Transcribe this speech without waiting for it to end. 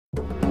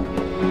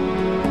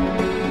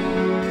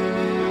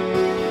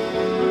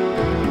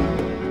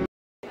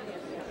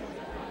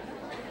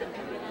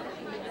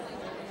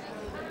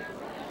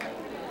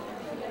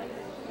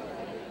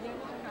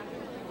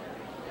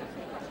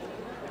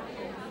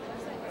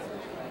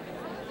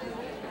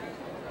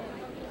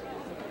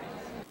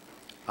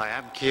I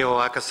am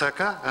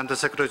Akasaka, and the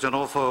Secretary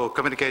General for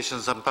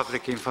Communications and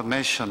Public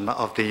Information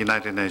of the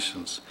United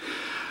Nations.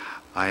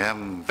 I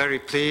am very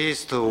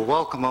pleased to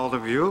welcome all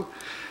of you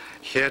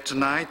here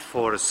tonight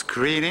for a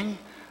screening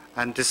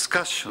and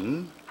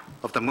discussion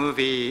of the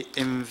movie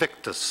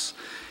Invictus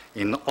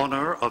in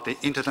honor of the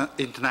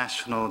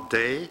International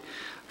Day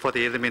for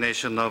the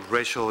Elimination of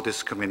Racial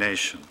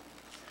Discrimination.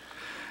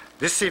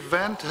 This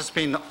event has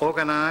been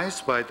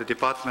organized by the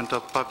Department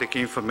of Public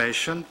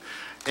Information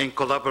in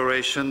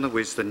collaboration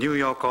with the New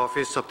York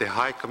office of the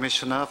High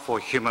Commissioner for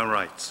Human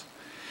Rights.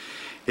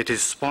 It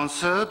is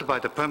sponsored by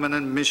the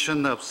Permanent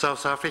Mission of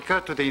South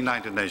Africa to the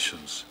United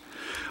Nations.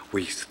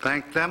 We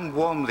thank them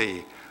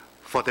warmly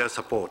for their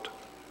support.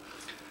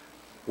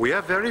 We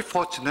are very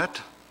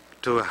fortunate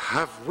to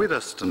have with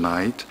us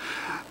tonight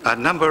a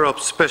number of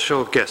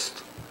special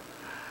guests.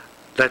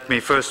 Let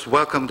me first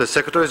welcome the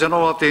Secretary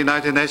General of the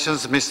United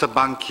Nations, Mr.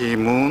 Ban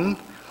Ki-moon,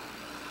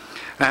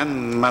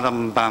 and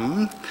Madam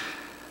Ban,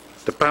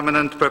 the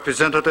Permanent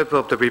Representative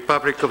of the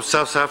Republic of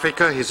South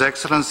Africa, His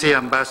Excellency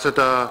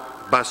Ambassador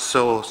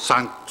Baso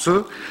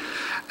Sangqu,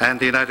 and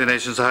the United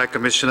Nations High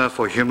Commissioner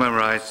for Human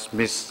Rights,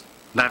 Ms.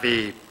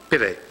 Navi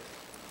Pillay.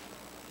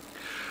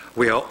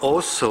 We are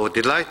also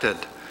delighted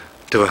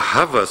to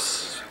have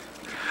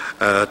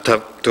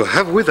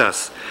with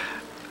us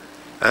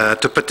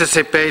to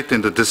participate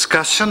in the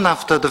discussion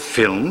after the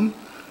film,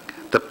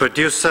 the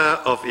producer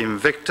of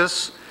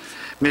Invictus,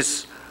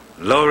 Ms.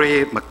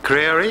 Lori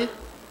McCreary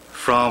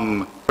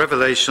from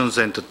Revelations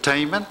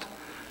Entertainment,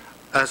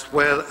 as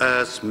well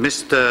as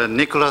Mr.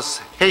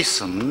 Nicholas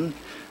Haysom,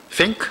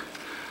 Fink,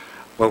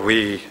 what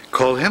we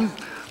call him,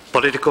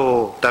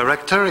 Political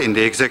Director in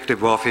the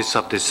Executive Office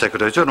of the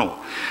Secretary General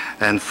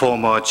and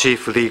former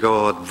Chief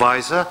Legal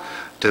Advisor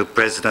to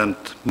President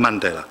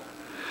Mandela.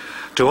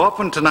 To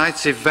open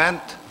tonight's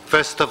event,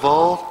 first of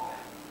all,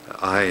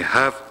 I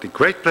have the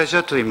great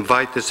pleasure to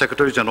invite the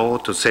Secretary General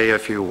to say a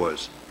few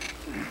words.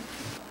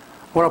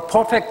 What a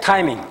perfect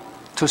timing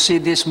to see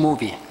this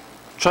movie,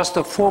 just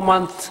 4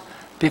 months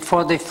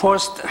before the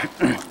first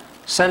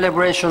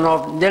celebration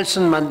of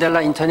Nelson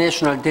Mandela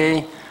International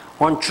Day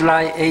on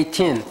July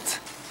 18th.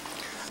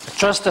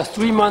 Just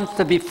 3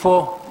 months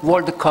before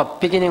World Cup,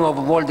 beginning of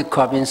World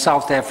Cup in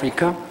South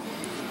Africa,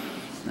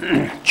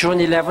 June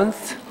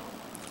 11th,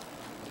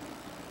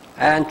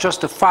 and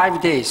just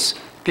 5 days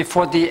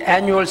before the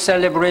annual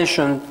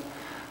celebration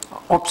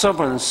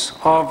observance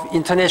of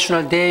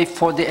International Day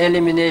for the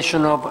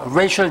Elimination of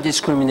Racial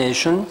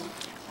Discrimination,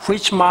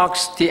 which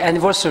marks the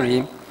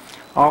anniversary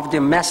of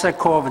the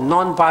massacre of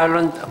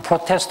non-violent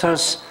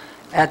protesters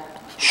at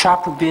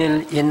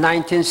Sharpeville in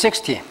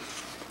 1960.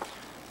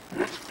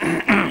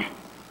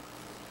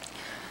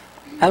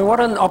 And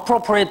what an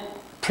appropriate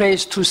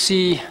place to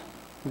see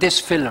this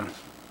film,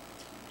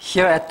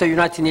 here at the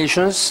United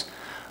Nations,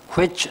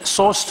 which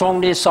so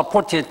strongly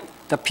supported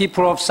the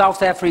people of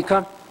South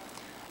Africa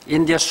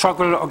in their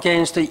struggle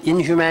against the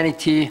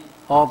inhumanity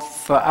of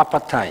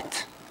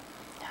apartheid.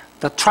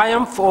 The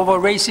triumph over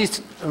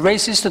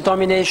racist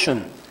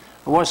domination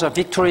was a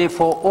victory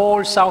for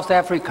all South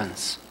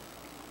Africans.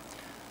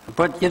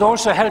 But it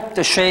also helped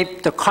to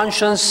shape the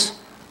conscience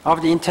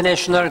of the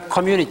international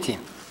community.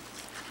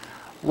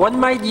 One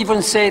might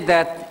even say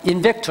that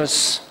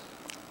Invictus,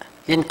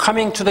 in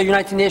coming to the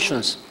United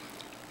Nations,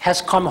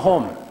 has come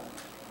home.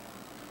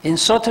 In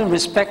certain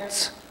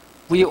respects,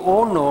 we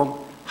all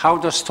know how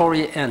the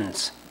story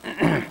ends.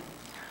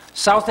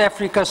 South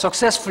Africa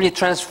successfully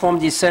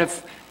transformed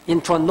itself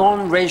into a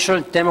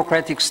non-racial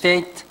democratic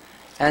state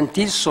and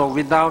did so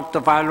without the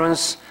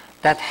violence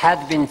that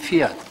had been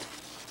feared.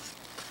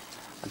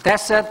 That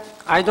said,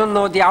 I don't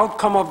know the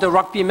outcome of the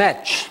rugby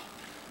match,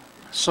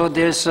 so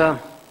there's a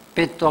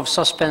bit of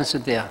suspense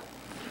there.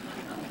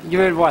 You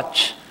will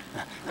watch.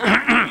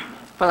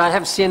 But I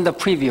have seen the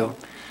preview,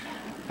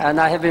 and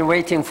I have been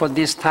waiting for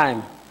this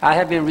time. I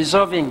have been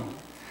reserving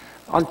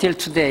until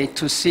today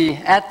to see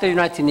at the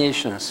United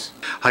Nations.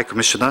 High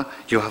Commissioner,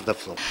 you have the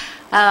floor.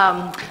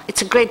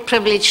 It's a great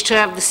privilege to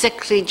have the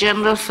Secretary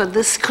General for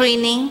this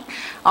screening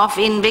of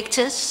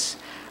Invictus.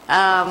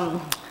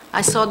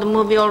 I saw the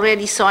movie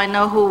already, so I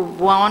know who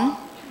won.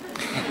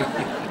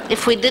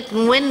 If we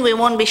didn't win, we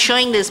won't be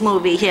showing this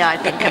movie here, I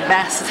think, at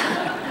best.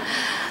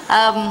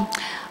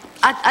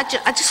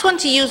 I just want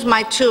to use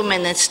my 2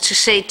 minutes to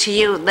say to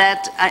you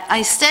that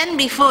I stand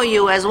before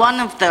you as one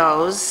of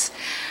those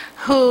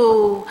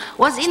who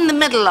was in the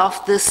middle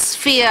of this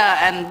fear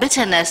and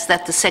bitterness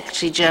that the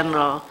Secretary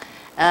General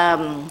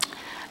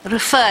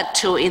referred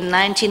to in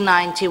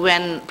 1990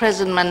 when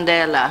President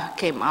Mandela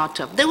came out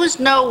of. There was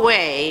no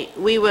way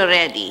we were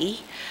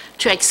ready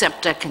to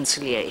accept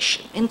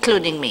reconciliation,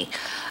 including me.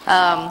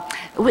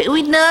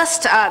 We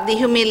nursed the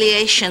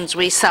humiliations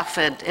we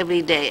suffered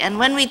every day, and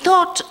when we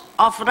thought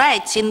of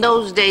rights in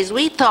those days,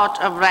 we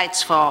thought of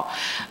rights for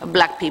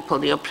black people,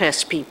 the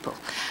oppressed people.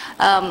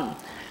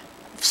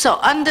 So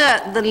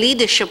under the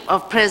leadership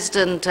of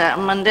President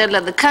Mandela,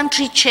 the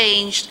country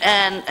changed,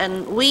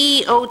 and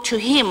we owe to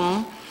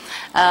him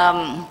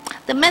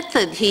the the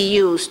method he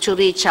used to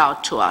reach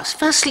out to us.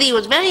 Firstly, he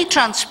was very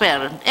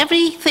transparent.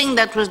 Everything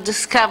that was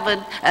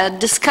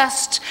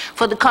discussed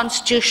for the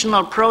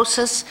constitutional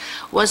process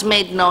was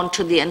made known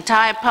to the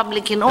entire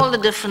public in all the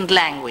different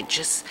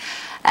languages.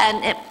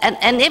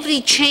 And every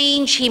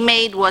change he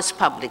made was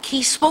public.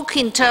 He spoke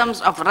in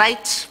terms of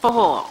rights for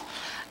all,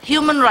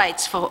 human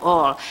rights for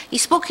all. He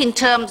spoke in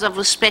terms of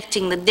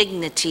respecting the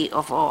dignity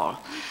of all.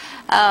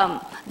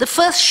 The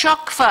first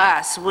shock for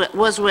us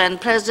was when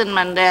President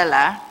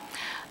Mandela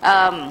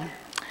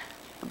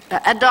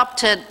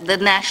adopted the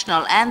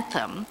national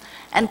anthem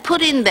and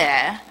put in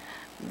there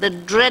the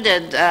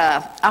dreaded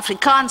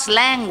Afrikaans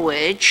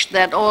language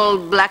that all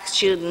black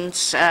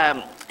students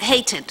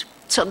hated.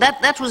 So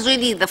that was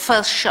really the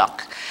first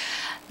shock.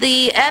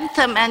 The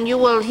anthem, and you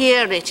will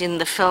hear it in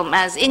the film,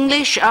 as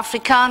English,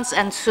 Afrikaans,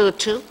 and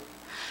Sotho.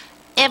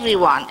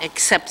 Everyone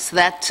accepts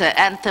that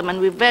anthem, and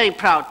we're very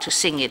proud to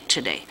sing it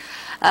today.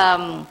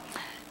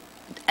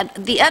 And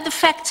the other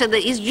factor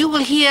that is, you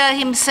will hear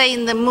him say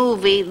in the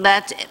movie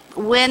that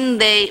when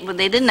they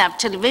didn't have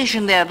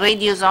television, there are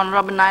radios on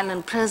Robben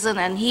Island prison,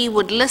 and he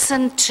would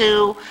listen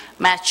to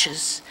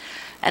matches.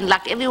 And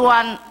like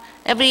everyone,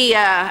 every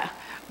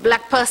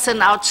black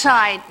person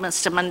outside,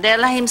 Mr.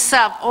 Mandela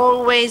himself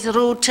always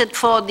rooted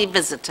for the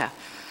visitor.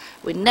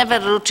 We never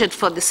rooted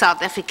for the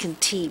South African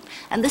team.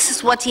 And this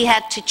is what he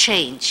had to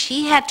change.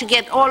 He had to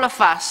get all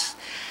of us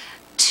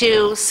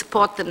to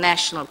support the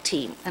national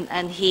team.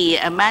 And he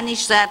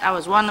managed that. I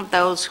was one of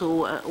those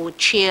who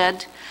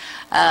cheered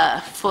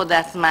for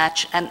that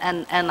match.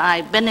 And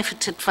I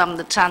benefited from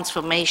the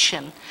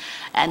transformation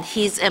and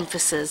his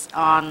emphasis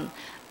on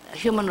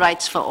human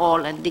rights for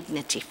all and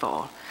dignity for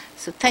all.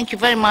 So thank you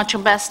very much,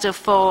 Ambassador,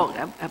 for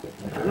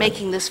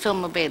making this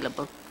film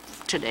available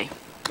today.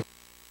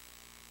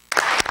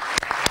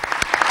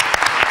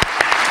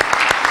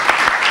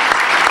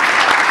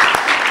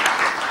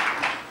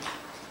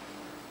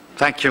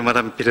 Thank you,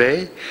 Madam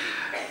Pillay.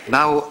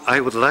 Now I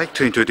would like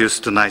to introduce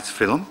tonight's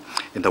film.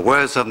 In the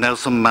words of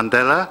Nelson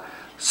Mandela,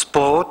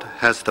 sport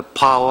has the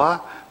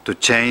power to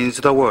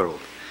change the world.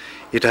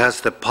 It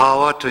has the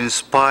power to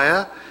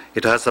inspire.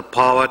 It has the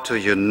power to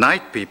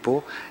unite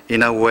people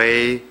in a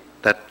way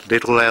that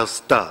little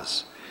else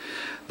does.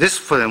 This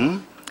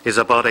film is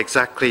about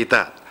exactly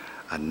that.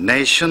 A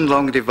nation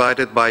long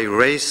divided by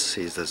race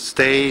is the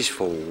stage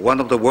for one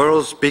of the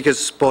world's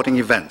biggest sporting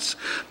events.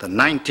 The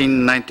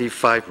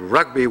 1995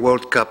 Rugby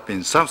World Cup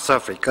in South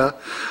Africa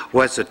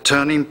was a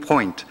turning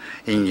point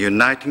in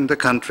uniting the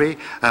country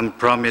and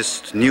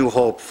promised new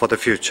hope for the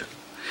future.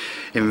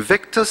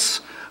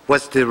 Invictus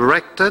was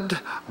directed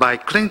by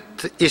Clint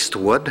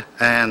Eastwood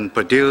and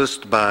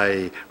produced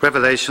by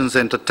Revelations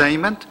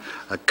Entertainment,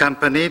 a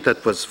company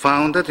that was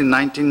founded in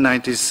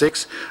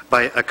 1996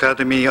 by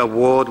Academy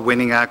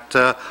Award-winning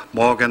actor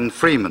Morgan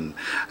Freeman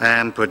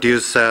and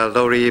producer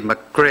Lori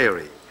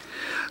McCreary.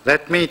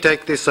 Let me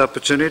take this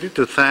opportunity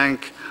to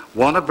thank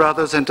Warner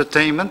Brothers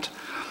Entertainment,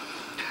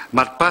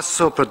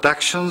 Baso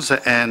Productions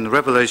and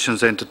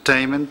Revelations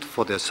Entertainment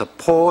for their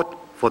support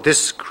for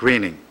this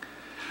screening.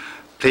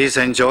 Please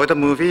enjoy the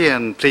movie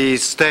and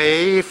please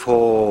stay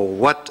for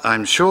what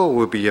I'm sure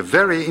will be a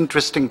very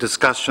interesting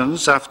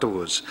discussions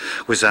afterwards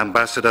with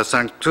Ambassador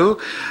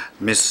Sangqu,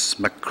 Ms.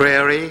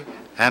 McCreary,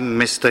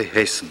 and Mr.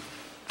 Haysom.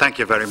 Thank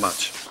you very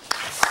much.